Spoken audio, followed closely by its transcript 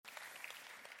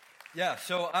Yeah,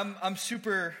 so I'm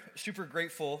super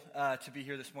grateful to be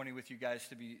here this morning with you guys,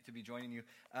 to be joining you.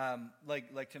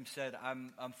 Like Tim said,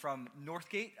 I'm from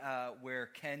Northgate, where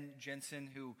Ken Jensen,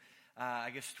 who I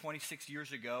guess 26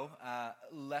 years ago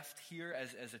left here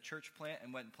as a church plant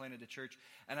and went and planted a church.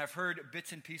 And I've heard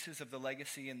bits and pieces of the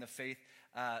legacy and the faith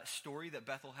story that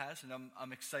Bethel has, and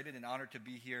I'm excited and honored to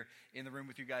be here in the room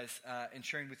with you guys and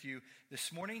sharing with you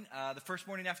this morning, the first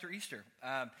morning after Easter.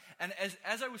 And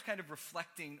as I was kind of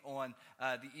reflecting on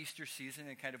the Easter season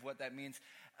and kind of what that means,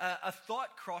 a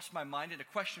thought crossed my mind and a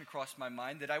question crossed my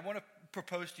mind that I want to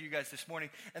propose to you guys this morning.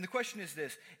 And the question is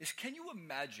this, can you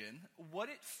imagine what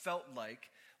it felt like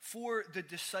for the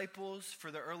disciples,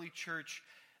 for the early church,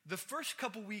 the first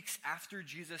couple weeks after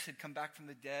Jesus had come back from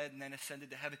the dead and then ascended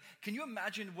to heaven? Can you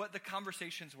imagine what the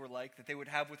conversations were like that they would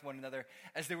have with one another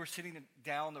as they were sitting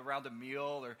down around a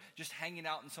meal or just hanging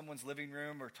out in someone's living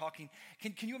room or talking?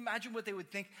 Can you imagine what they would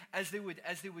think as they would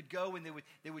go and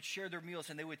they would share their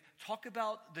meals and they would talk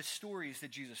about the stories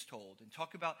that Jesus told and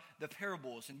talk about the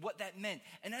parables and what that meant?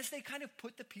 And as they kind of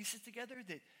put the pieces together,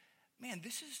 that, man,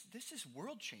 this is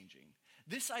world changing.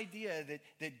 This idea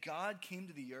that God came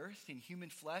to the earth in human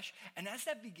flesh, and as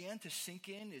that began to sink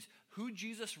in, is who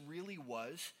Jesus really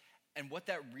was and what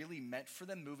that really meant for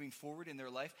them moving forward in their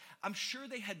life. I'm sure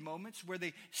they had moments where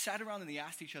they sat around and they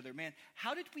asked each other, man,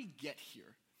 how did we get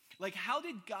here? Like, how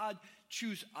did God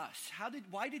choose us?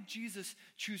 Why did Jesus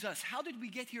choose us? How did we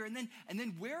get here? And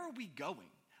then where are we going?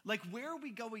 Like, where are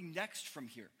we going next from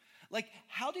here? Like,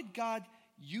 how did God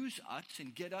use us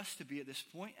and get us to be at this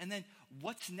point, and then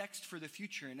what's next for the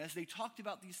future? And as they talked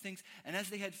about these things and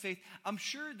as they had faith, I'm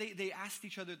sure they asked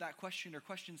each other that question or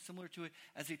questions similar to it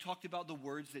as they talked about the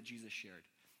words that Jesus shared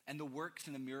and the works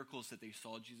and the miracles that they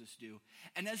saw Jesus do.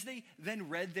 And as they then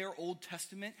read their Old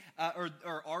Testament, or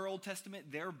our Old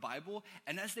Testament, their Bible,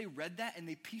 and as they read that and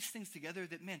they pieced things together,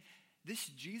 that, man, this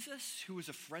Jesus, who was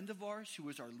a friend of ours, who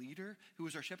was our leader, who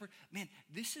was our shepherd, man,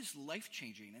 this is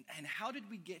life-changing. And how did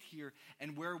we get here,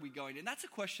 and where are we going? And that's a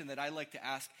question that I like to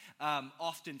ask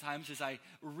oftentimes as I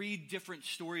read different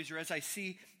stories or as I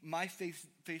see my faith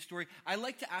story. I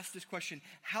like to ask this question: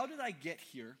 how did I get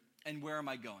here, and where am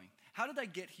I going? How did I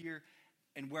get here,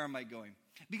 and where am I going?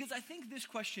 Because I think this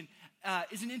question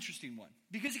is an interesting one,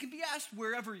 because it can be asked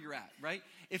wherever you're at, right?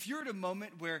 If you're at a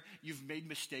moment where you've made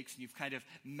mistakes and you've kind of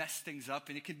messed things up,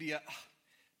 and it can be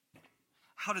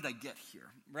how did I get here,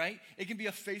 right? It can be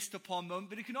a face-to-palm moment,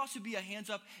 but it can also be a hands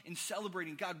up in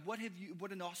celebrating. God, what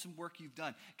an awesome work you've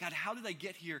done. God, how did I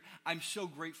get here? I'm so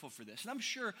grateful for this. And I'm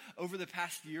sure over the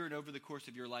past year and over the course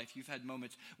of your life, you've had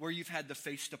moments where you've had the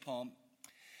face-to-palm.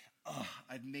 Oh,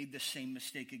 I've made the same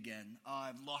mistake again. Oh,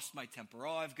 I've lost my temper.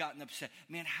 Oh, I've gotten upset.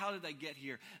 Man, how did I get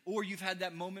here? Or you've had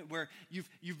that moment where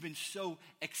you've been so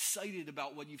excited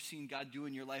about what you've seen God do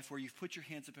in your life, where you've put your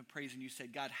hands up in praise and you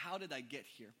said, God, how did I get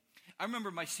here? I remember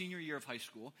my senior year of high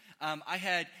school. I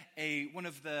had one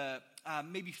of the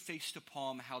maybe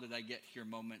face-to-palm, how did I get here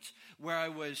moments, where I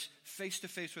was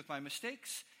face-to-face with my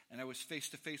mistakes, and I was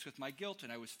face-to-face with my guilt,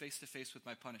 and I was face-to-face with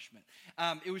my punishment.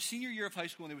 It was senior year of high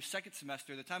school, and it was second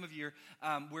semester, the time of year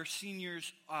where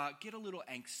seniors get a little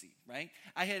angsty, right?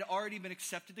 I had already been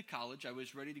accepted to college. I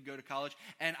was ready to go to college,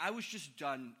 and I was just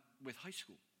done with high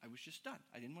school. I was just done.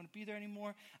 I didn't want to be there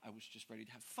anymore. I was just ready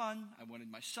to have fun. I wanted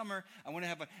my summer. I wanted to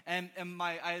have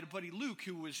I had a buddy, Luke,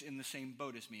 who was in the same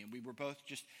boat as me, and we were both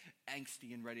just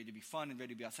angsty and ready to be fun and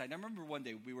ready to be outside. And I remember one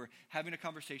day we were having a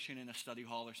conversation in a study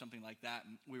hall or something like that,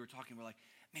 and we were talking, we're like,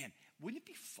 man, wouldn't it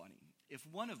be funny if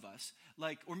one of us,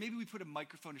 or maybe we put a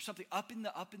microphone or something up in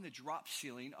the drop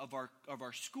ceiling of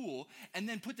our school, and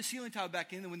then put the ceiling tile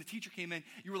back in, and when the teacher came in,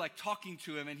 you were like talking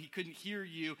to him, and he couldn't hear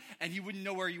you, and he wouldn't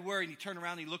know where you were, and he turned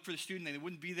around and he looked for the student, and they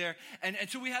wouldn't be there. And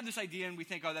so we had this idea, and we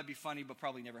think, oh, that'd be funny, but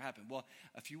probably never happened. Well,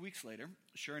 a few weeks later,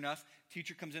 sure enough,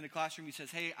 teacher comes in the classroom, he says,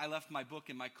 hey, I left my book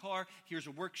in my car, here's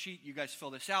a worksheet, you guys fill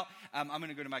this out, I'm going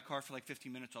to go to my car for like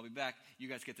 15 minutes, I'll be back, you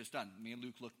guys get this done. Me and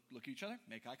Luke look at each other,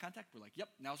 make eye contact, we're like, yep,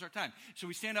 now's our time. So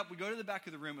we stand up, we go to the back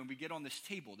of the room, and we get on this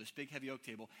table, this big heavy oak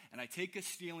table, and I take a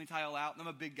ceiling tile out, and I'm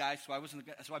a big guy, so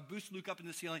I boost Luke up in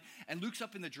the ceiling, and Luke's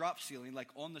up in the drop ceiling, like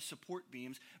on the support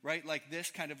beams, right, like this,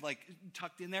 kind of like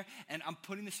tucked in there, and I'm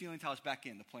putting the ceiling tiles back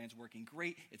in. The plan's working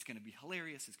great, it's going to be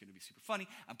hilarious, it's going to be super funny.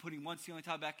 I'm putting one ceiling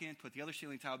tile back in, put the other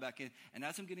ceiling tile back in, and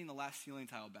as I'm getting the last ceiling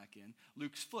tile back in,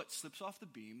 Luke's foot slips off the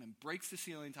beam and breaks the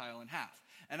ceiling tile in half.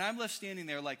 And I'm left standing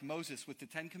there like Moses with the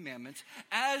 10 Commandments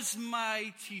as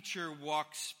my teacher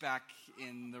walks back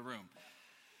in the room.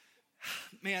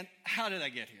 Man, how did I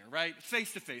get here, right?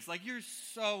 Face to face. Like, you're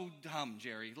so dumb,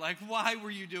 Jerry. Like, why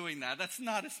were you doing that? That's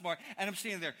not as smart. And I'm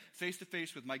standing there face to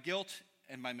face with my guilt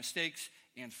and my mistakes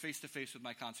and face-to-face with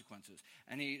my consequences.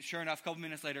 And he, sure enough, a couple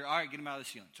minutes later, all right, get him out of the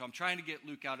ceiling. So I'm trying to get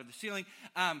Luke out of the ceiling.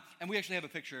 And we actually have a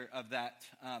picture of that.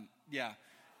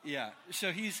 Yeah. So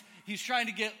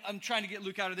I'm trying to get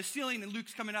Luke out of the ceiling, and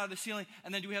Luke's coming out of the ceiling.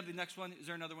 And then do we have the next one? Is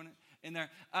there another one in there?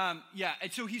 And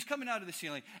so he's coming out of the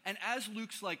ceiling. And as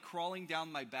Luke's like crawling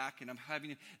down my back, and I'm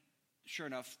having, sure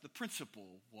enough, the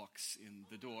principal walks in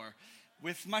the door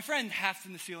with my friend half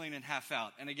in the ceiling and half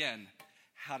out. And again,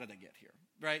 how did I get here,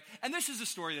 right? And this is a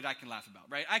story that I can laugh about,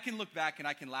 right? I can look back and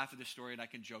I can laugh at this story and I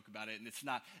can joke about it, and it's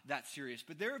not that serious.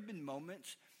 But there have been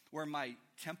moments where my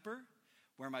temper,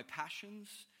 where my passions,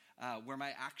 where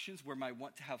my actions, where my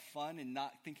want to have fun and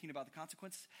not thinking about the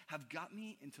consequences have got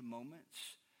me into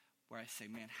moments where I say,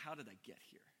 man, how did I get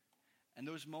here? And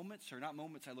those moments are not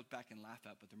moments I look back and laugh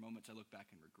at, but they're moments I look back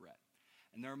and regret.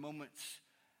 And there are moments,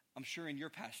 I'm sure in your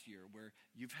past year, where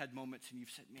you've had moments and you've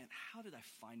said, man, how did I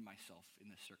find myself in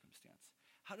this circumstance?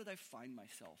 How did I find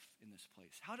myself in this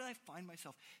place? How did I find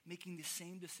myself making the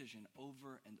same decision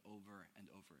over and over and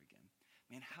over again?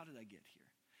 Man, how did I get here?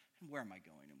 And where am I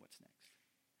going and what's next?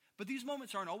 But these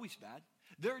moments aren't always bad.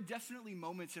 There are definitely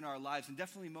moments in our lives and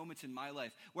definitely moments in my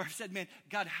life where I've said, man,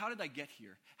 God, how did I get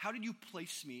here? How did you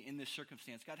place me in this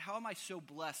circumstance? God, how am I so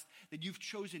blessed that you've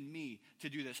chosen me to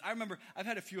do this? I remember I've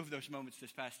had a few of those moments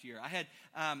this past year. I had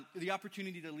the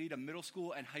opportunity to lead a middle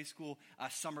school and high school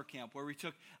summer camp where we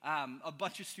took a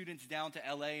bunch of students down to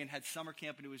LA and had summer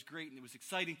camp, and it was great and it was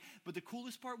exciting. But the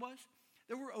coolest part was,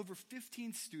 there were over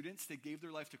 15 students that gave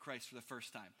their life to Christ for the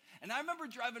first time. And I remember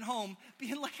driving home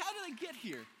being like, how did I get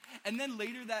here? And then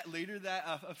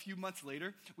a few months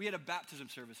later, we had a baptism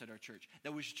service at our church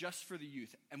that was just for the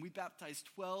youth. And we baptized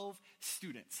 12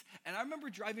 students. And I remember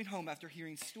driving home after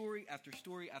hearing story after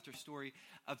story after story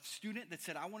of student that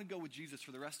said, I want to go with Jesus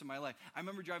for the rest of my life. I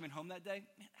remember driving home that day,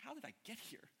 man, how did I get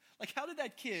here? Like, how did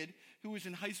that kid who was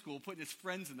in high school putting his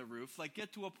friends in the roof, like,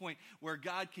 get to a point where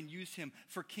God can use him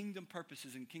for kingdom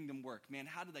purposes and kingdom work? Man,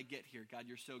 how did I get here? God,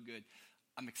 you're so good.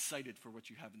 I'm excited for what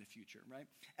you have in the future, right?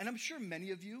 And I'm sure many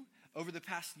of you over the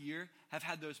past year have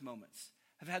had those moments,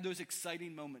 have had those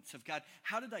exciting moments of, God,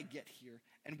 how did I get here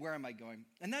and where am I going?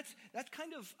 And that's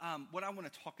kind of what I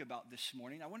want to talk about this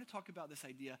morning. I want to talk about this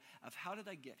idea of how did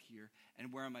I get here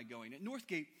and where am I going? At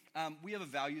Northgate, we have a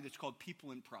value that's called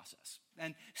people in process.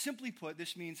 And simply put,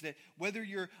 this means that whether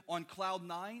you're on cloud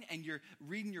 9 and you're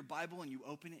reading your Bible and you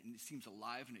open it and it seems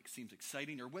alive and it seems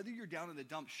exciting, or whether you're down in the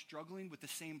dumps struggling with the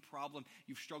same problem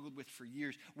you've struggled with for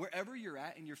years, wherever you're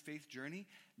at in your faith journey,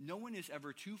 no one is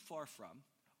ever too far from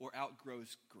or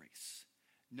outgrows grace.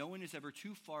 No one is ever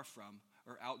too far from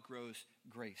or outgrows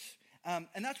grace. And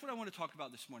that's what I want to talk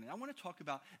about this morning. I want to talk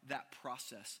about that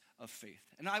process of faith.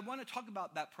 And I want to talk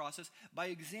about that process by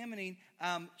examining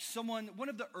one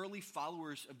of the early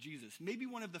followers of Jesus, maybe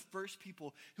one of the first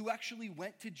people who actually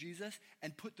went to Jesus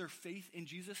and put their faith in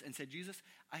Jesus and said, Jesus,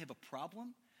 I have a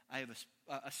problem. I have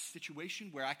a situation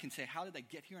where I can say, how did I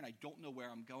get here? And I don't know where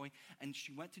I'm going. And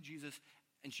she went to Jesus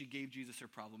and she gave Jesus her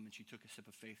problem, and she took a sip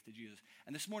of faith to Jesus.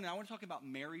 And this morning, I want to talk about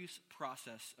Mary's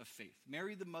process of faith.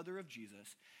 Mary, the mother of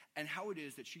Jesus, and how it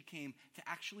is that she came to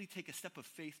actually take a step of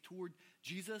faith toward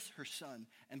Jesus, her son,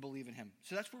 and believe in him.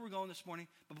 So that's where we're going this morning.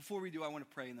 But before we do, I want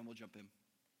to pray, and then we'll jump in.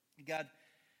 God,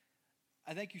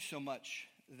 I thank you so much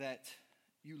that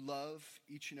you love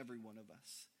each and every one of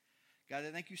us. God,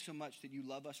 I thank you so much that you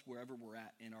love us wherever we're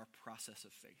at in our process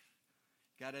of faith.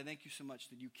 God, I thank you so much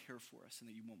that you care for us and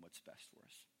that you want what's best for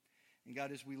us. And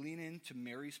God, as we lean into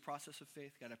Mary's process of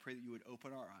faith, God, I pray that you would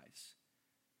open our eyes,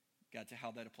 God, to how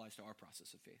that applies to our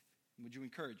process of faith. And would you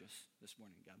encourage us this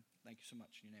morning, God? Thank you so much.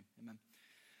 In your name, amen.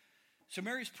 So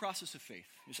Mary's process of faith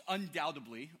is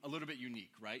undoubtedly a little bit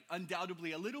unique, right?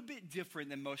 Undoubtedly a little bit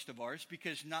different than most of ours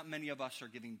because not many of us are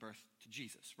giving birth to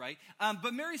Jesus, right?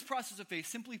 But Mary's process of faith,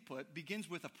 simply put, begins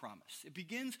with a promise. It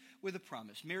begins with a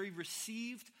promise. Mary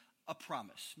received a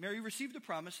promise. Mary received a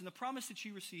promise, and the promise that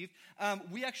she received,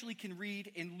 we actually can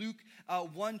read in Luke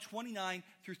 1:29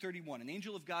 through 31. An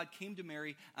angel of God came to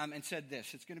Mary and said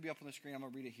this. It's going to be up on the screen. I'm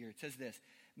going to read it here. It says this: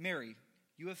 Mary,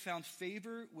 you have found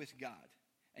favor with God,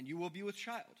 and you will be with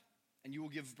child, and you will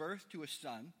give birth to a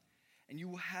son, and you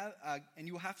will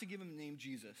have to give him the name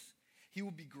Jesus. He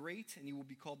will be great, and he will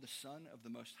be called the Son of the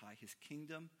Most High. His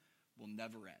kingdom will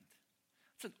never end.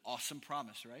 That's an awesome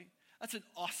promise, right? That's an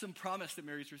awesome promise that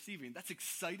Mary's receiving. That's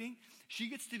exciting. She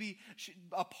gets to be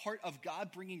a part of God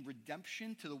bringing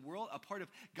redemption to the world, a part of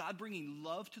God bringing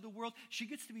love to the world. She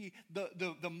gets to be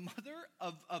the mother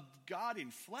of God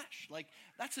in flesh. Like,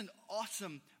 that's an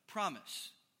awesome promise.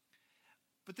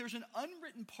 But there's an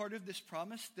unwritten part of this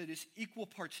promise that is equal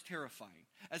parts terrifying.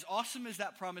 As awesome as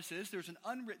that promise is, there's an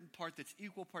unwritten part that's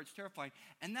equal parts terrifying.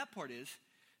 And that part is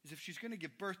if she's going to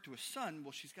give birth to a son,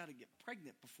 well, she's got to get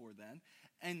pregnant before then.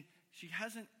 And she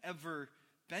hasn't ever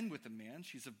been with a man.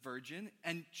 She's a virgin.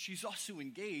 And she's also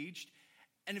engaged.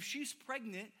 And if she's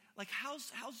pregnant, like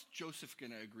how's Joseph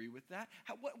going to agree with that?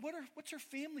 What's her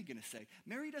family going to say?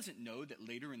 Mary doesn't know that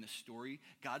later in the story,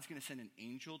 God's going to send an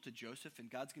angel to Joseph and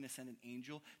God's going to send an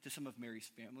angel to some of Mary's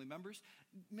family members.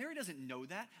 Mary doesn't know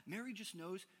that. Mary just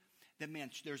knows that, man,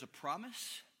 there's a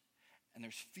promise and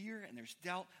there's fear and there's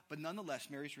doubt. But nonetheless,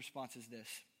 Mary's response is this.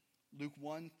 Luke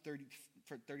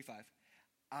 1:35.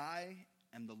 I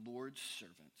am the Lord's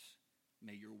servant.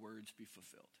 May your words be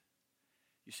fulfilled.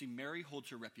 You see, Mary holds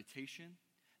her reputation.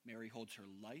 Mary holds her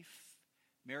life.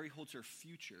 Mary holds her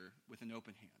future with an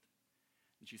open hand.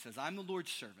 And she says, I'm the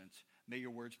Lord's servant. May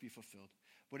your words be fulfilled.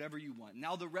 Whatever you want.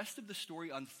 Now, the rest of the story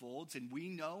unfolds, and we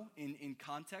know in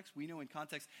context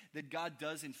that God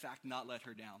does, in fact, not let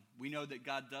her down. We know that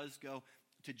God does go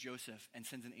to Joseph and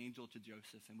sends an angel to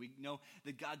Joseph. And we know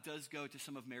that God does go to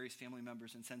some of Mary's family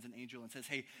members and sends an angel and says,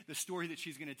 hey, the story that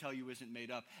she's going to tell you isn't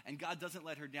made up. And God doesn't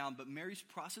let her down. But Mary's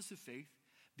process of faith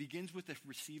begins with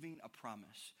receiving a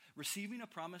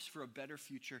promise for a better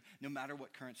future, no matter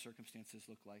what current circumstances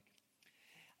look like.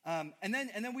 And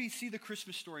then we see the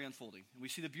Christmas story unfolding. And we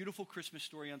see the beautiful Christmas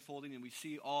story unfolding, and we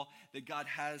see all that God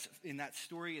has in that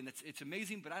story, and it's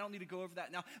amazing, but I don't need to go over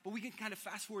that now. But we can kind of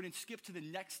fast forward and skip to the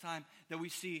next time that we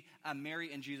see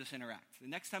Mary and Jesus interact. The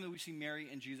next time that we see Mary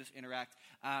and Jesus interact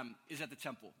is at the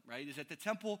temple, right? Is at the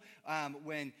temple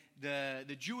when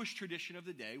the Jewish tradition of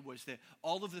the day was that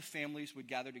all of the families would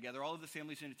gather together, all of the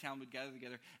families in a town would gather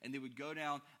together, and they would go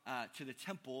down to the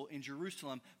temple in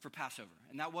Jerusalem for Passover.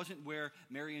 And that wasn't where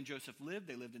Mary and Joseph lived.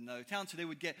 They lived in another town, so they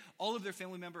would get all of their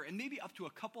family member, and maybe up to a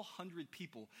couple hundred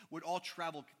people would all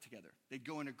travel together. They'd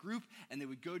go in a group, and they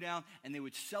would go down, and they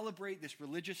would celebrate this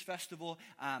religious festival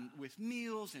with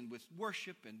meals and with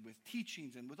worship and with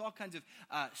teachings and with all kinds of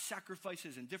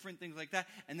sacrifices and different things like that.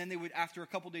 And then they would, after a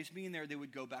couple days being there, they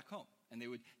would go back home. And they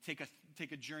would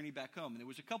take a journey back home. And there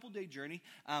was a couple-day journey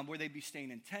where they'd be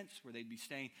staying in tents, where they'd be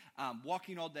staying,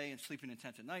 walking all day and sleeping in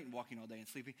tents at night, and walking all day and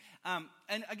sleeping.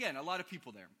 And again, a lot of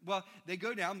people there. Well, they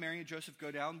go down, Mary and Joseph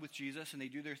go down with Jesus, and they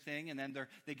do their thing, and then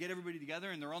they get everybody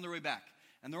together, and they're on their way back.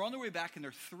 And they're on their way back, and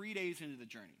they're 3 days into the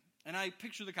journey. And I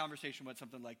picture the conversation went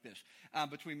something like this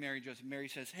between Mary and Joseph. Mary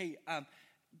says, hey,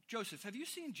 Joseph, have you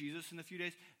seen Jesus in a few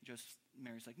days?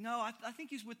 Mary's like, no, I think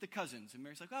he's with the cousins. And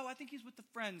Mary's like, oh, I think he's with the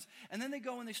friends. And then they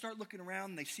go and they start looking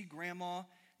around, and they see Grandma, and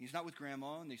he's not with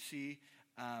Grandma, and they see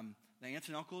the aunts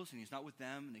and uncles, and he's not with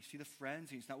them, and they see the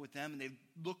friends, and he's not with them, and they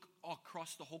look all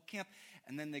across the whole camp,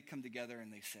 and then they come together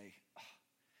and they say, oh,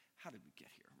 how did we get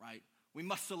here, right? We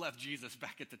must have left Jesus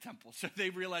back at the temple. So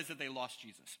they realize that they lost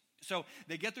Jesus. So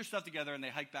they get their stuff together and they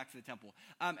hike back to the temple.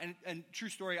 And true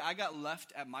story, I got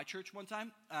left at my church one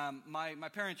time. My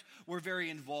parents were very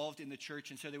involved in the church,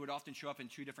 and so they would often show up in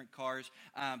 2 different cars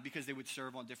because they would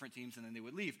serve on different teams and then they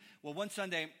would leave. Well, one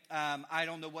Sunday, I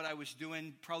don't know what I was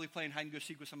doing, probably playing hide and go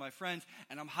seek with some of my friends,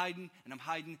 and I'm hiding,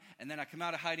 and then I come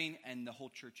out of hiding and the whole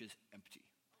church is empty.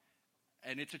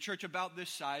 And it's a church about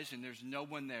this size, and there's no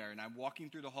one there. And I'm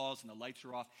walking through the halls, and the lights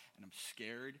are off, and I'm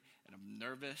scared, and I'm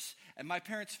nervous. And my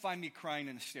parents find me crying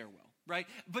in a stairwell, right?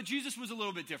 But Jesus was a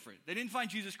little bit different. They didn't find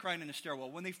Jesus crying in a stairwell.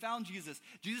 When they found Jesus,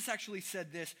 Jesus actually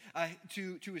said this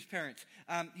to his parents.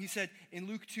 He said in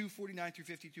Luke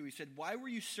 2:49-52, he said, why were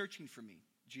you searching for me?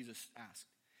 Jesus asked.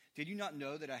 Did you not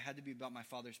know that I had to be about my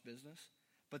Father's business?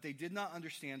 But they did not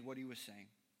understand what he was saying.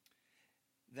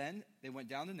 Then they went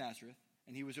down to Nazareth,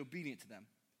 and he was obedient to them.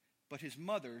 But his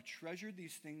mother treasured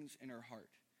these things in her heart.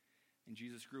 And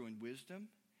Jesus grew in wisdom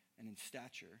and in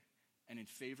stature and in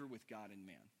favor with God and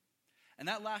man. And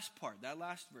that last part, that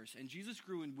last verse, and Jesus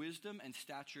grew in wisdom and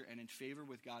stature and in favor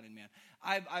with God and man.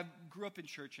 I grew up in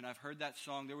church, and I've heard that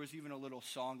song. There was even a little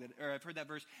song I've heard that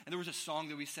verse, and there was a song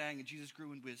that we sang, and Jesus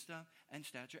grew in wisdom and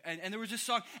stature. And there was this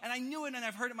song, and I knew it, and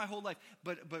I've heard it my whole life.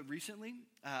 But recently,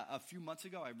 a few months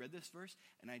ago, I read this verse,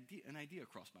 and an idea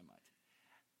crossed my mind.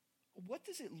 What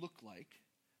does it look like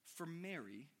for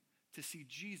Mary to see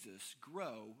Jesus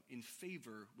grow in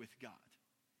favor with God?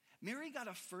 Mary got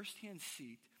a firsthand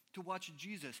seat to watch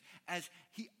Jesus as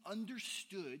he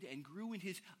understood and grew in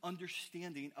his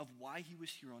understanding of why he was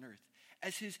here on earth.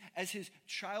 As his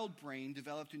child brain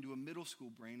developed into a middle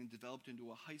school brain and developed into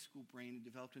a high school brain and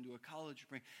developed into a college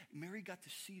brain, Mary got to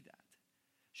see that.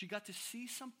 She got to see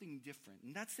something different.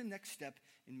 And that's the next step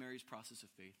in Mary's process of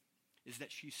faith, is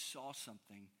that she saw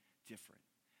something different.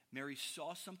 Mary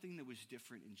saw something that was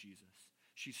different in Jesus.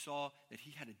 She saw that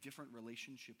he had a different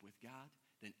relationship with God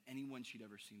than anyone she'd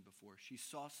ever seen before. She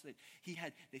saw that he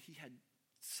had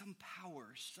some power,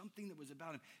 something that was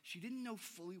about him. She didn't know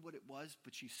fully what it was,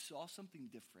 but she saw something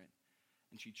different,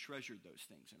 and she treasured those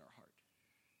things in her heart.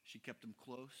 She kept them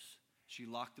close. She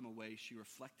locked them away. She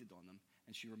reflected on them,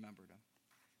 and she remembered them.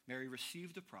 Mary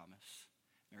received a promise.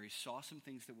 Mary saw some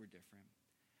things that were different.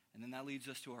 And then that leads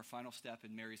us to our final step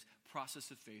in Mary's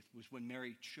process of faith, was when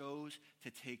Mary chose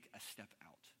to take a step out.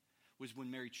 Was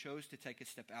when Mary chose to take a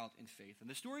step out in faith. And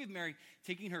the story of Mary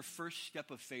taking her first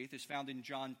step of faith is found in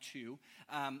John 2,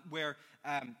 where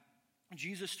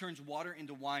Jesus turns water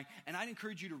into wine. And I'd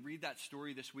encourage you to read that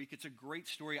story this week. It's a great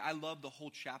story. I love the whole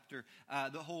chapter,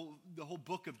 the whole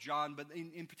book of John, but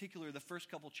in particular, the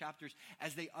first couple chapters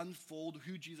as they unfold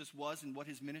who Jesus was and what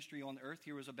his ministry on earth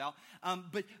here was about.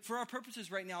 But for our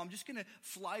purposes right now, I'm just going to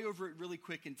fly over it really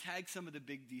quick and tag some of the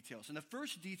big details. And the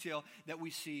first detail that we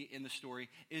see in the story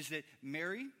is that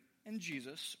Mary and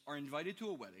Jesus are invited to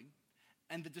a wedding,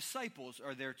 and the disciples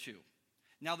are there too.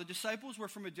 Now, the disciples were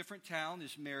from a different town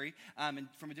as Mary, and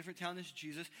from a different town as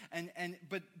Jesus,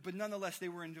 but nonetheless, they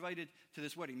were invited to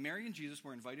this wedding. Mary and Jesus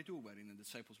were invited to a wedding, and the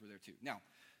disciples were there too. Now,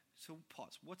 so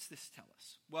pause. What's this tell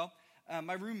us? Well,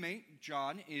 my roommate,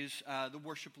 John, is the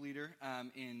worship leader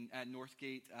at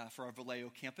Northgate for our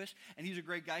Vallejo campus, and he's a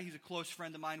great guy. He's a close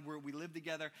friend of mine. We live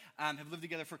together, have lived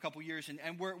together for a couple years,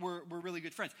 and we're really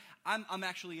good friends. I'm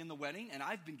actually in the wedding, and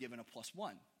I've been given a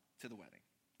 +1 to the wedding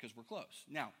because we're close.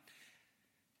 Now,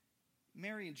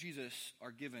 Mary and Jesus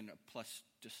are given a plus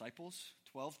disciples,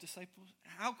 12 disciples.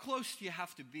 How close do you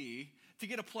have to be to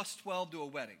get a +12 to a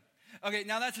wedding? Okay,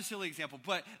 now that's a silly example,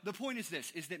 but the point is this,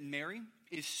 is that Mary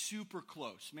is super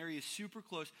close. Mary is super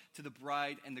close to the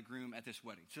bride and the groom at this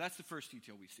wedding. So that's the first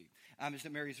detail we see, is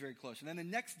that Mary is very close. And then the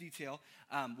next detail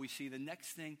the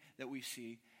next thing that we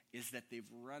see is that they've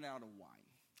run out of wine.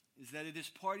 Is that at this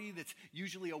party that's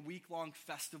usually a week-long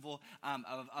festival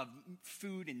of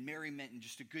food and merriment and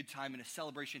just a good time and a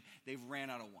celebration, they've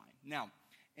ran out of wine. Now,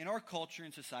 in our culture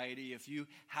and society, if you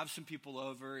have some people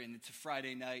over and it's a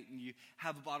Friday night and you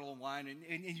have a bottle of wine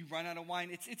and you run out of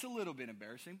wine, it's a little bit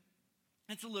embarrassing.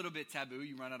 It's a little bit taboo.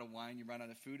 You run out of wine, you run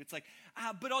out of food. It's like,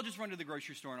 but I'll just run to the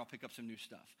grocery store and I'll pick up some new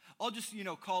stuff. I'll just,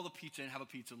 call the pizza and have a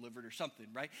pizza delivered or something,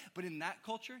 right? But in that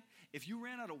culture, if you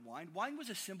ran out of wine was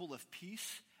a symbol of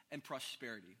peace and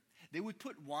prosperity. They would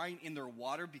put wine in their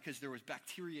water because there was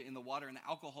bacteria in the water and the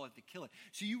alcohol had to kill it.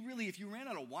 So if you ran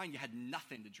out of wine, you had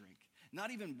nothing to drink.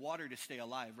 Not even water to stay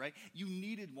alive, right? You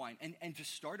needed wine. And to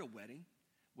start a wedding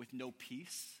with no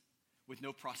peace, with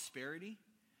no prosperity,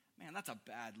 man, that's a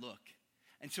bad look.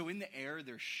 And so in the air,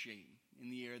 there's shame. In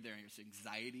the air, there's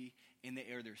anxiety. In the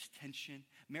air, there's tension.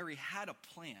 Mary had a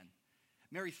plan.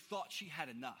 Mary thought she had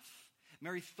enough.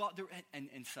 Mary thought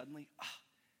and suddenly,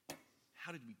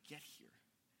 how did we get here?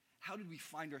 How did we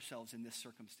find ourselves in this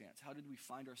circumstance? How did we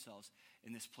find ourselves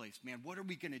in this place? Man, what are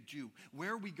we going to do?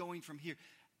 Where are we going from here?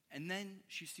 And then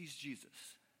she sees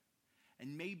Jesus.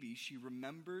 And maybe she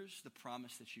remembers the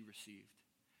promise that she received,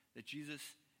 that Jesus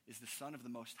is the Son of the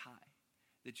Most High,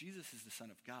 that Jesus is the Son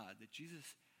of God, that Jesus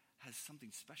has something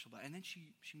special about it. And then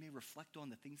she may reflect on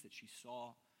the things that she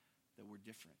saw that were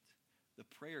different, the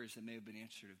prayers that may have been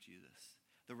answered of Jesus,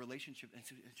 the relationship. And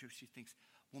so she thinks,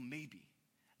 well, maybe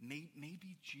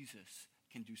Jesus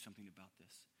can do something about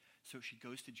this. So she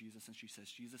goes to Jesus and she says,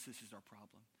 Jesus, this is our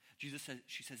problem.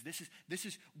 She says, this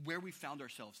is where we found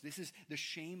ourselves. This is the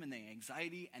shame and the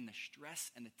anxiety and the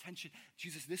stress and the tension.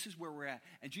 Jesus, this is where we're at.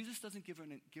 And Jesus doesn't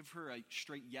give her a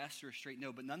straight yes or a straight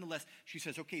no, but nonetheless, she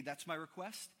says, okay, that's my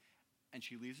request. And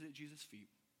she leaves it at Jesus' feet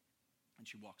and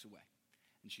she walks away.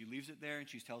 And she leaves it there and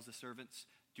she tells the servants,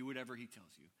 do whatever he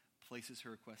tells you. Places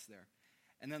her request there.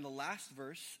 And then the last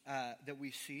verse that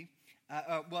we see,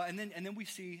 and then we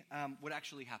see what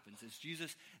actually happens is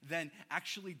Jesus then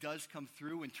actually does come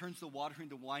through and turns the water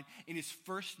into wine in his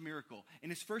first miracle.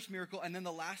 And then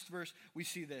the last verse, we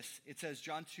see this. It says,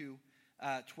 John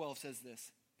 2:12 says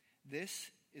this. This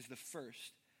is the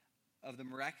first of the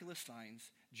miraculous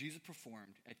signs Jesus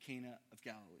performed at Cana of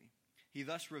Galilee. He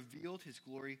thus revealed his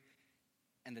glory,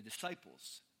 and the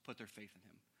disciples put their faith in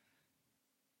him.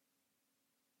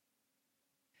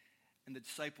 And the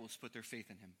disciples put their faith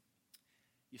in him.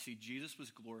 You see, Jesus was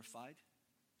glorified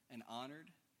and honored,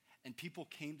 and people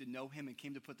came to know him and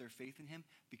came to put their faith in him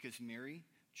because Mary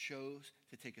chose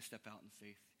to take a step out in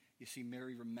faith. You see,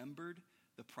 Mary remembered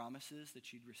the promises that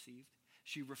she'd received.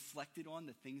 She reflected on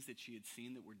the things that she had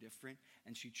seen that were different,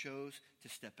 and she chose to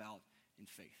step out in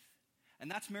faith.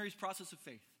 And that's Mary's process of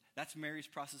faith. That's Mary's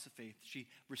process of faith. She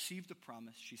received a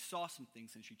promise, she saw some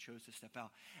things, and she chose to step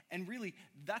out. And really,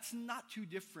 that's not too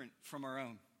different from our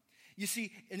own. You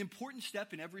see, an important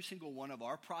step in every single one of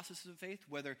our processes of faith,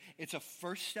 whether it's a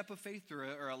first step of faith or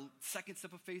a second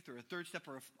step of faith or a third step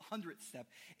or a 100th step,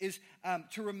 is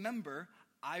to remember,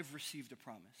 I've received a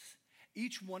promise.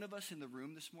 Each one of us in the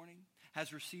room this morning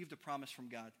has received a promise from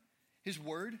God. His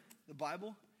word, the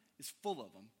Bible, is full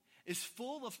of them. It's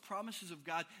full of promises of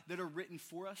God that are written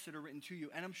for us, that are written to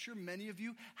you. And I'm sure many of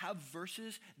you have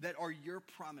verses that are your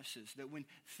promises, that when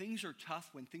things are tough,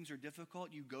 when things are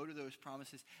difficult, you go to those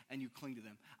promises and you cling to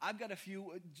them. I've got a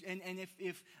few, and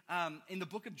if in the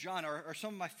book of John are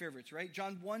some of my favorites, right?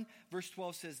 John 1 verse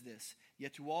 12 says this,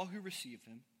 "Yet to all who receive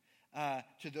him,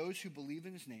 to those who believe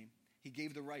in his name, he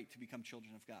gave the right to become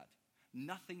children of God."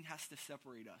 Nothing has to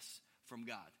separate us from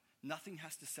God. Nothing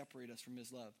has to separate us from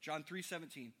his love. John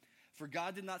 3:17, "For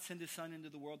God did not send his son into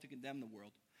the world to condemn the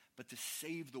world, but to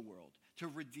save the world, to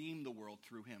redeem the world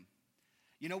through him."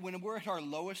 You know, when we're at our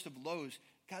lowest of lows,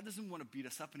 God doesn't want to beat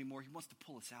us up anymore. He wants to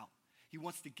pull us out. He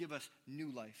wants to give us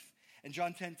new life. In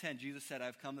John 10:10, Jesus said,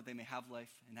 "I've come that they may have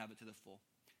life and have it to the full."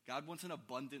 God wants an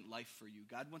abundant life for you.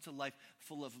 God wants a life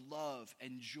full of love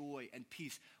and joy and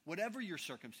peace. Whatever your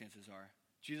circumstances are,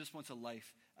 Jesus wants a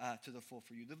life to the full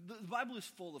for you. The Bible is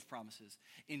full of promises.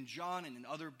 In John and in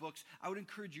other books, I would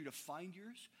encourage you to find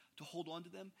yours, to hold on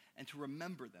to them, and to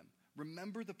remember them.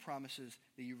 Remember the promises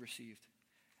that you received.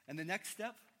 And the next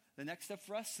step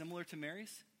for us, similar to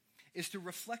Mary's, is to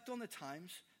reflect on the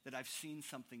times that I've seen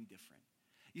something different.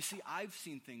 You see, I've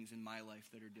seen things in my life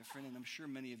that are different, and I'm sure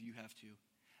many of you have too.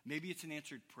 Maybe it's an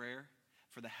answered prayer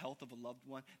for the health of a loved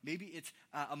one. Maybe it's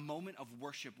a moment of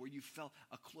worship where you felt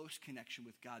a close connection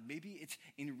with God. Maybe it's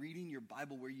in reading your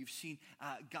Bible where you've seen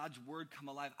God's word come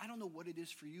alive. I don't know what it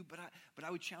is for you, but I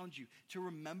would challenge you to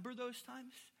remember those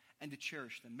times and to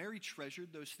cherish them. Mary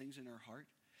treasured those things in her heart.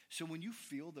 So when you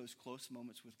feel those close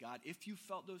moments with God, if you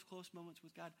felt those close moments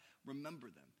with God, remember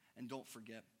them and don't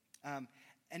forget.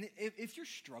 And if you're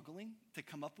struggling to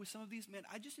come up with some of these, man,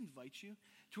 I just invite you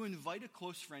to invite a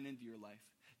close friend into your life.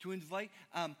 To invite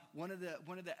one of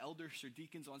the elders or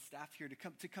deacons on staff here to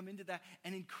come into that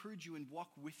and encourage you and walk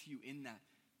with you in that,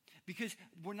 because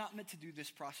we're not meant to do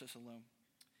this process alone.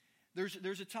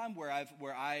 There's a time there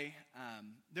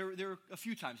are a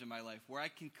few times in my life where I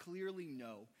can clearly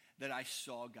know that I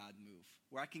saw God move,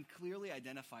 where I can clearly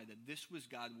identify that this was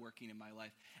God working in my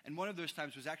life. And one of those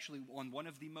times was actually on one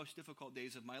of the most difficult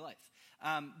days of my life.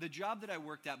 The job that I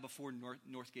worked at before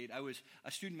Northgate, I was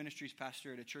a student ministries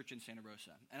pastor at a church in Santa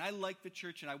Rosa. And I liked the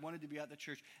church, and I wanted to be at the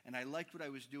church, and I liked what I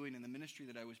was doing in the ministry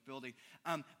that I was building.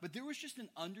 But there was just an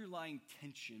underlying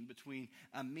tension between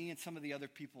me and some of the other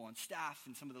people on staff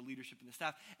and some of the leadership in the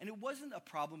staff. And it wasn't a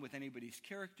problem with anybody's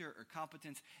character or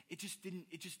competence. It just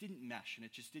didn't mesh, and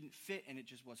it just didn't fit, and it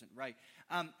just wasn't right.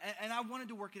 And I wanted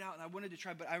to work it out, and I wanted to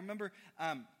try. But I remember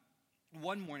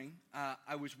one morning,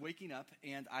 I was waking up,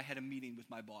 and I had a meeting with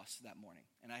my boss that morning.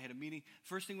 And I had a meeting,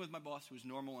 first thing with my boss. It was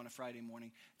normal on a Friday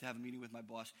morning to have a meeting with my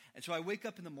boss. And so I wake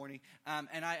up in the morning,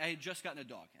 and I had just gotten a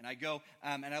dog. And I go,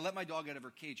 and I let my dog out of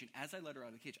her cage. And as I let her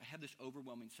out of the cage, I have this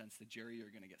overwhelming sense that, Jerry, you're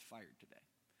going to get fired today.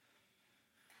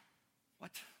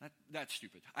 What? That's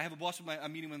stupid. I have a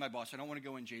meeting with my boss. I don't want to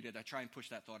go in jaded. I try and push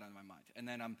that thought out of my mind. And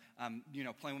then I'm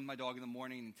playing with my dog in the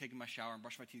morning and taking my shower and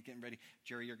brushing my teeth, getting ready.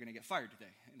 Jerry, you're going to get fired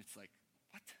today. And it's like,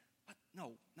 what?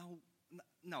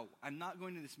 No, I'm not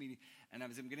going to this meeting. And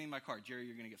as I'm getting in my car, Jerry,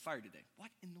 you're going to get fired today.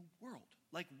 What in the world?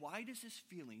 Like, why does this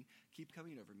feeling keep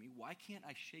coming over me? Why can't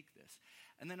I shake this?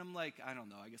 And then I'm like, I don't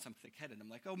know. I guess I'm thick-headed. I'm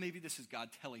like, oh, maybe this is God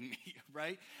telling me,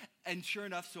 right? And sure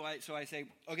enough, so I say,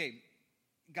 okay,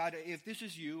 God, if this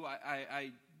is you,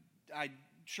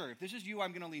 if this is you,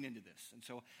 I'm going to lean into this. And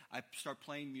so I start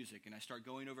playing music, and I start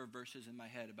going over verses in my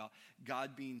head about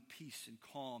God being peace and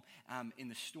calm in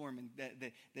the storm, and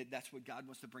that's what God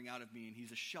wants to bring out of me. And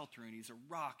he's a shelter, and he's a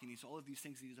rock, and he's all of these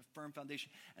things, and he's a firm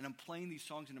foundation. And I'm playing these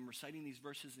songs, and I'm reciting these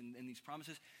verses and these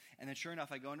promises. And then sure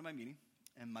enough, I go into my meeting,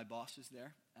 and my boss is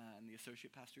there, and the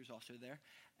associate pastor is also there.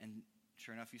 And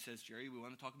sure enough, he says, Jerry, we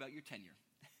want to talk about your tenure.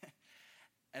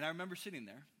 And I remember sitting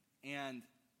there, and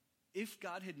if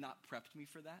God had not prepped me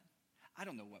for that, I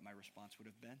don't know what my response would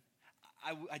have been.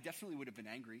 I definitely would have been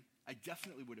angry. I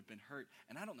definitely would have been hurt,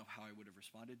 and I don't know how I would have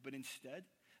responded. But instead,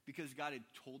 because God had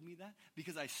told me that,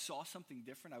 because I saw something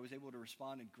different, I was able to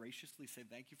respond and graciously say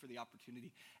thank you for the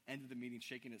opportunity, ended the meeting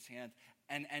shaking his hand,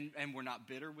 and we're not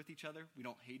bitter with each other. We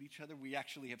don't hate each other. We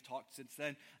actually have talked since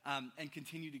then and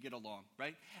continue to get along,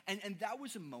 right? And that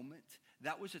was a moment,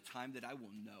 that was a time that I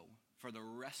will know for the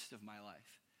rest of my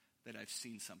life that I've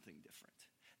seen something different.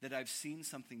 That I've seen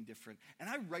something different. And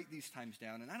I write these times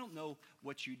down, and I don't know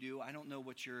what you do. I don't know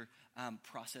what your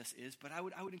process is, but I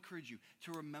would encourage you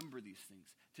to remember these things,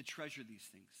 to treasure these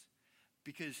things.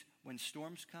 Because when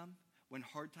storms come, when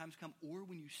hard times come, or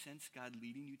when you sense God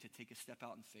leading you to take a step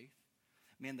out in faith,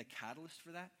 man, the catalyst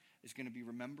for that is going to be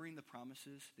remembering the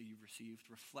promises that you've received,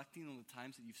 reflecting on the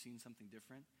times that you've seen something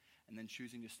different, and then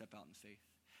choosing to step out in faith.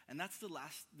 And that's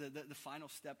the final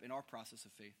step in our process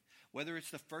of faith. Whether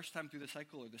it's the first time through the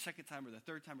cycle or the second time or the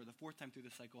third time or the fourth time through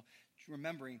the cycle,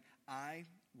 remembering I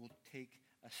will take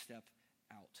a step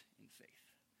out in faith.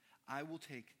 I will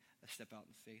take a step out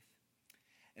in faith.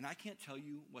 And I can't tell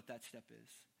you what that step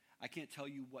is. I can't tell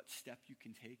you what step you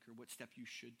can take or what step you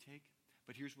should take.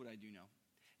 But here's what I do know,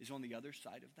 is on the other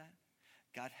side of that,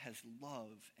 God has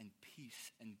love and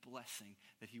peace and blessing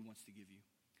that he wants to give you.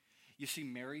 You see,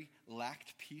 Mary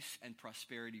lacked peace and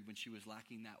prosperity when she was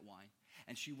lacking that wine.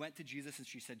 And she went to Jesus and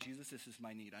she said, Jesus, this is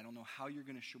my need. I don't know how you're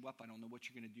going to show up. I don't know what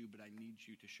you're going to do, but I need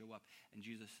you to show up. And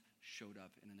Jesus showed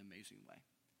up in an amazing way.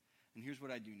 And here's what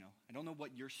I do know. I don't know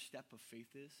what your step of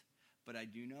faith is, but I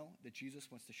do know that Jesus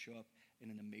wants to show up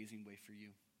in an amazing way for you.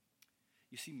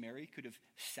 You see, Mary could have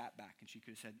sat back and she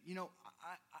could have said,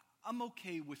 I'm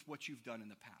okay with what you've done in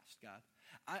the past, God.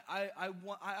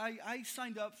 I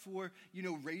signed up for,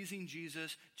 raising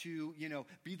Jesus to,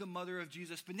 be the mother of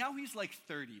Jesus, but now he's like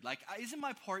 30. Like, isn't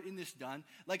my part in this done?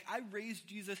 Like, I raised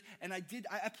Jesus and I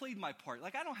played my part.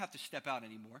 Like, I don't have to step out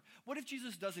anymore. What if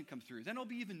Jesus doesn't come through? Then I'll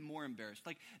be even more embarrassed.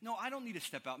 Like, no, I don't need to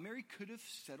step out. Mary could have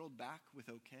settled back with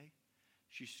okay.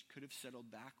 She could have settled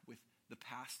back with the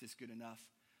past is good enough.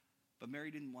 But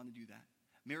Mary didn't want to do that.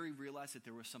 Mary realized that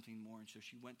there was something more, and so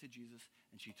she went to Jesus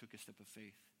and she took a step of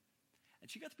faith. And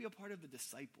she got to be a part of the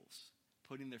disciples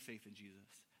putting their faith in Jesus.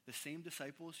 The same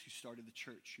disciples who started the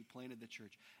church, who planted the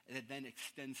church, and it then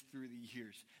extends through the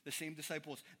years. The same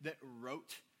disciples that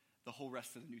wrote the whole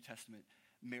rest of the New Testament.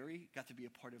 Mary got to be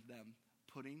a part of them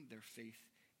putting their faith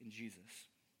in Jesus.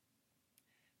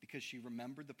 Because she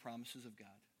remembered the promises of God,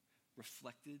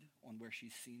 reflected on where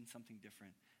she's seen something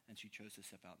different, and she chose to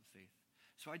step out in faith.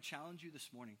 So I challenge you this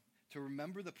morning to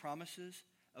remember the promises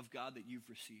of God that you've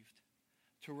received,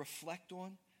 to reflect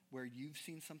on where you've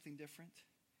seen something different,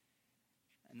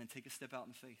 and then take a step out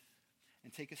in faith.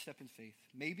 And take a step in faith.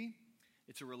 Maybe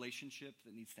it's a relationship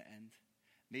that needs to end.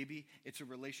 Maybe it's a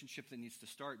relationship that needs to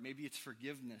start. Maybe it's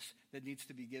forgiveness that needs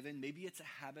to be given. Maybe it's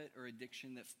a habit or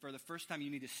addiction that for the first time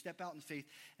you need to step out in faith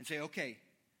and say, okay,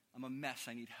 I'm a mess.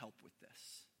 I need help with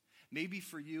this. Maybe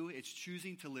for you, it's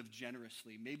choosing to live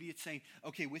generously. Maybe it's saying,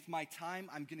 okay, with my time,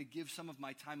 I'm going to give some of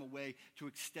my time away to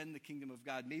extend the kingdom of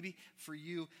God. Maybe for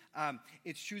you,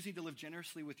 it's choosing to live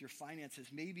generously with your finances.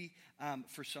 Maybe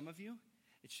for some of you,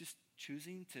 it's just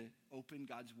choosing to open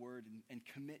God's word and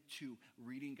commit to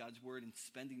reading God's word and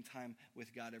spending time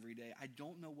with God every day. I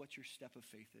don't know what your step of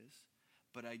faith is,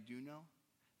 but I do know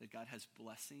that God has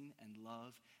blessing and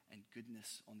love and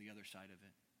goodness on the other side of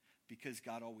it. Because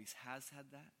God always has had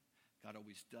that. God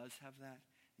always does have that,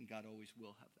 and God always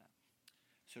will have that.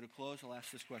 So to close, I'll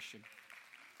ask this question.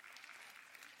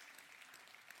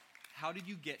 How did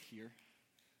you get here,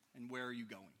 and where are you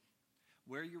going?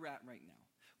 Where you're at right now.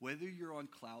 Whether you're on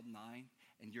cloud 9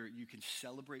 and you can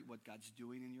celebrate what God's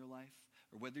doing in your life,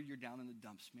 or whether you're down in the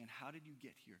dumps, man, how did you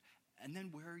get here? And then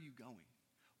where are you going?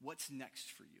 What's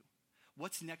next for you?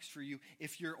 What's next for you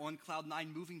if you're on cloud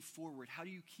 9 moving forward? How do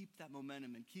you keep that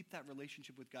momentum and keep that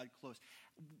relationship with God close?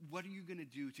 What are you going to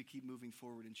do to keep moving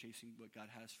forward and chasing what God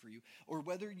has for you? Or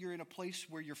whether you're in a place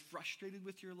where you're frustrated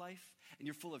with your life and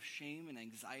you're full of shame and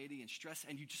anxiety and stress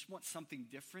and you just want something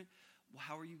different, well,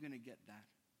 how are you going to get that?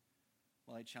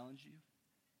 Well, I challenge you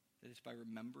that it's by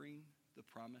remembering the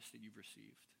promise that you've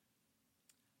received,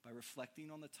 by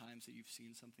reflecting on the times that you've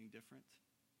seen something different,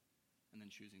 and then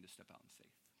choosing to step out in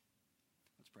faith.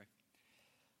 Let's pray.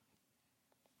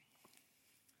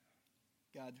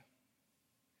 God,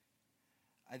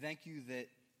 I thank you that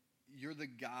you're the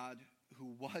God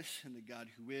who was and the God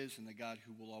who is and the God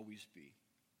who will always be.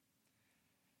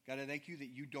 God, I thank you that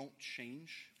you don't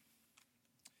change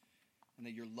and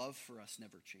that your love for us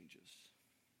never changes.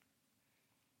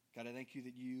 God, I thank you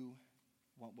that you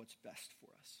want what's best for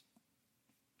us.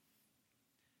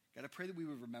 God, I pray that we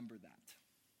would remember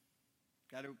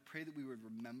that. God, I pray that we would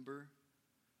remember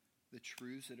the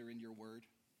truths that are in your word,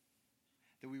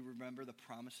 that we remember the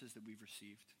promises that we've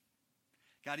received.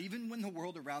 God, even when the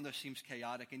world around us seems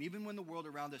chaotic, and even when the world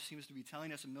around us seems to be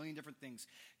telling us a million different things,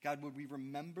 God, would we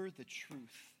remember the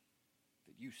truth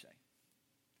that you say?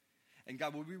 And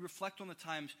God, would we reflect on the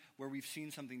times where we've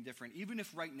seen something different? Even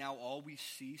if right now all we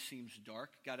see seems dark,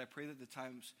 God, I pray that the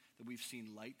times that we've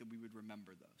seen light, that we would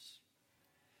remember those.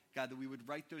 God, that we would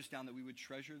write those down, that we would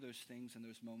treasure those things and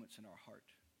those moments in our heart,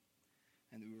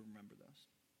 and that we would remember those.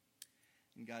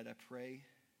 And God, I pray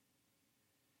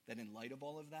that in light of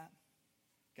all of that,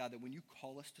 God, that when you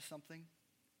call us to something,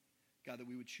 God, that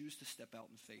we would choose to step out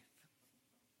in faith,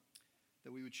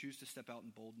 that we would choose to step out in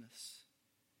boldness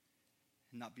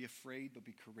and not be afraid, but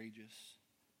be courageous,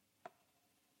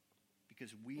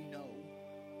 because we know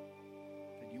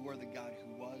that you are the God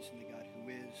who was and the God who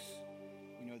is.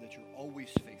 We know that you're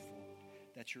always faithful,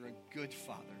 that you're a good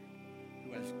Father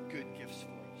who has good gifts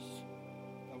for us.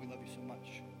 God, we love you so much.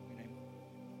 In your name.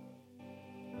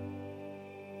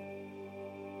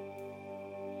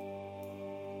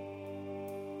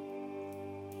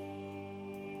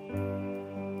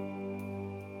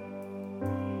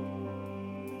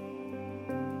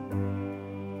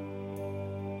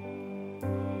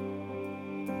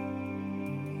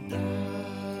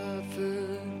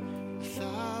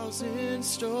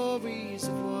 Stories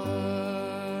of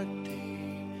what they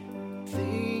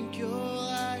think you're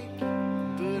like,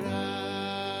 but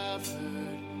I've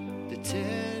heard the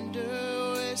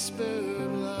tender whisper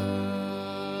of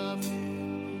love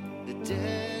in the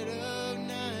dead of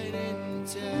night, and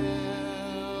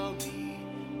tell me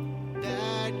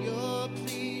that you're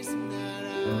pleased and that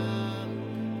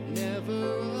I'm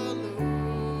never alone.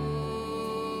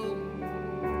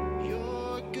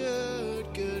 You're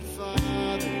good, good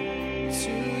Father. It's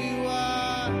who you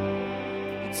are,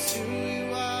 it's who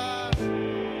you are,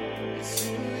 it's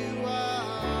who you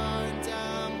are, and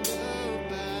I'm loved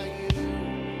by you.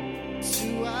 It's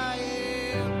who I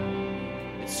am,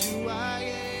 it's who I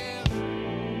am,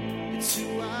 it's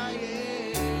who I am.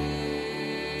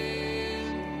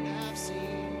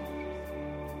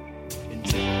 And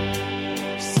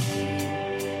I've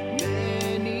seen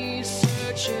many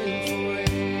searching for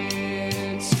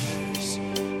answers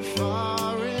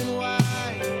far and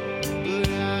wide, but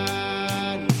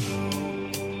I know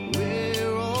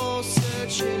we're all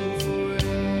searching for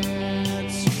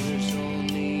answers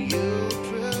only you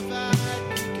provide,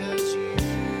 because you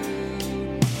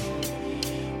know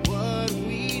what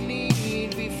we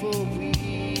need before we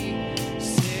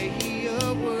say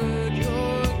a word.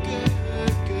 You're a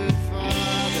good, good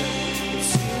Father.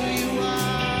 It's who you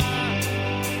are,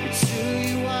 it's who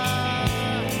you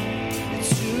are,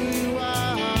 it's who you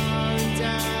are, and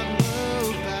I'm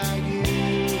loved by you.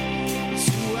 It's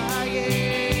who I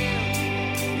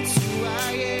am, it's who I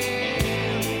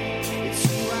am, it's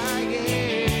who I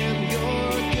am.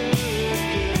 You're a good,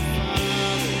 good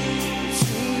Father. It's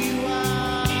who you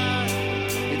are,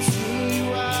 it's who you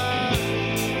are,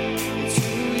 it's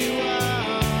who you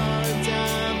are, and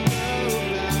I'm loved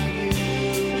by you.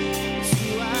 It's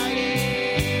who I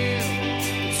am,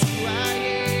 it's who I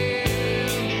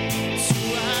am, it's who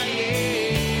I am.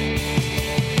 You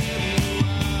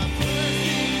are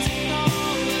perfect in all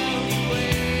of your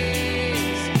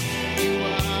ways. You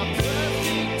are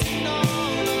perfect in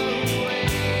all of your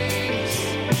ways.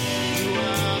 You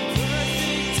are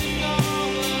perfect in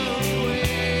all of your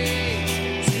ways. You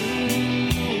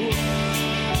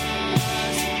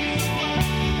are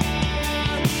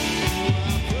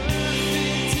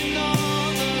perfect in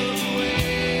all of your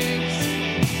ways.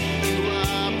 You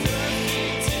are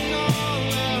perfect in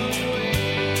all of your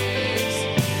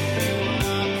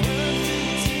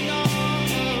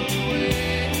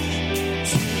ways.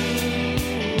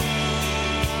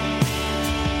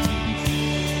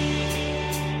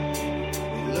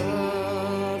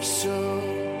 Love so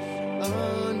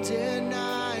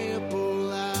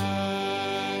undeniable,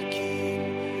 I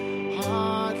can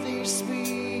hardly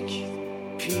speak.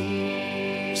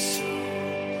 Peace so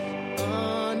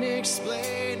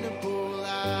unexplainable, I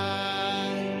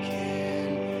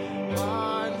can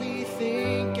hardly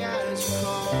think as you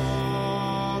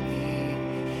call me.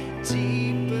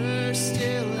 Deeper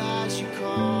still as you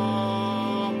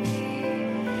call me.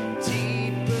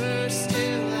 Deeper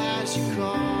still as you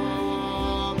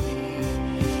call me.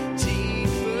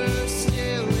 Deeper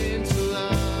still into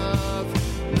love,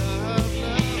 love, love,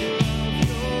 love.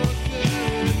 You're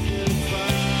good, good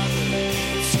Father.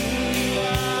 It's who you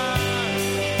are,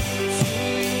 it's who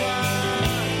you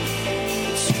are,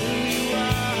 it's who you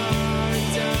are,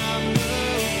 and I'm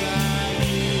loved by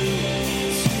you.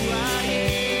 It's who I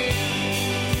am,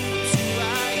 it's who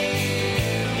I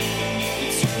am,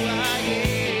 it's who I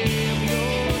am.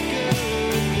 You're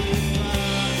good, good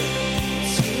Father.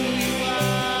 It's who you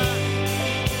are,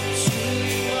 it's who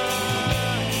you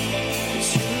are,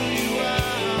 it's who you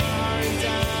are, and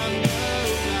I'm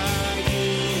loved by you.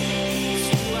 It's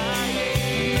who I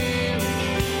am,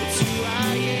 it's who I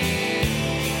am,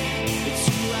 it's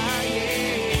who I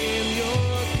am.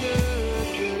 You're good,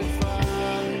 good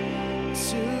Father. It's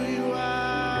who you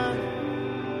are,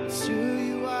 it's who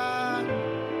you are,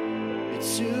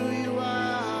 it's who you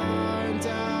are, and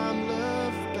I'm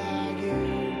loved by you.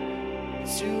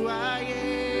 It's who I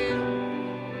am.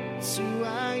 It's who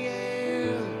I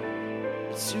am.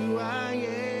 It's who I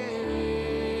am.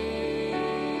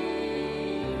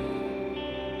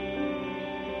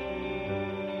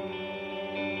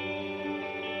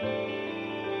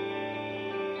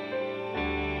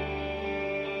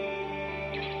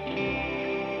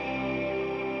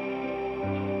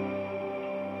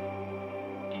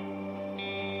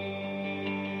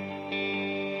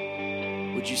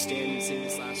 Would you stand and sing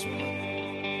this last one?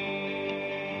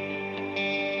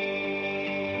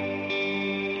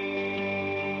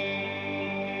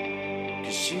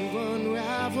 Cause you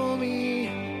unravel me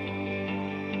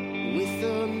with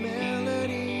a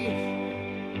melody.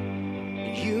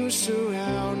 You surround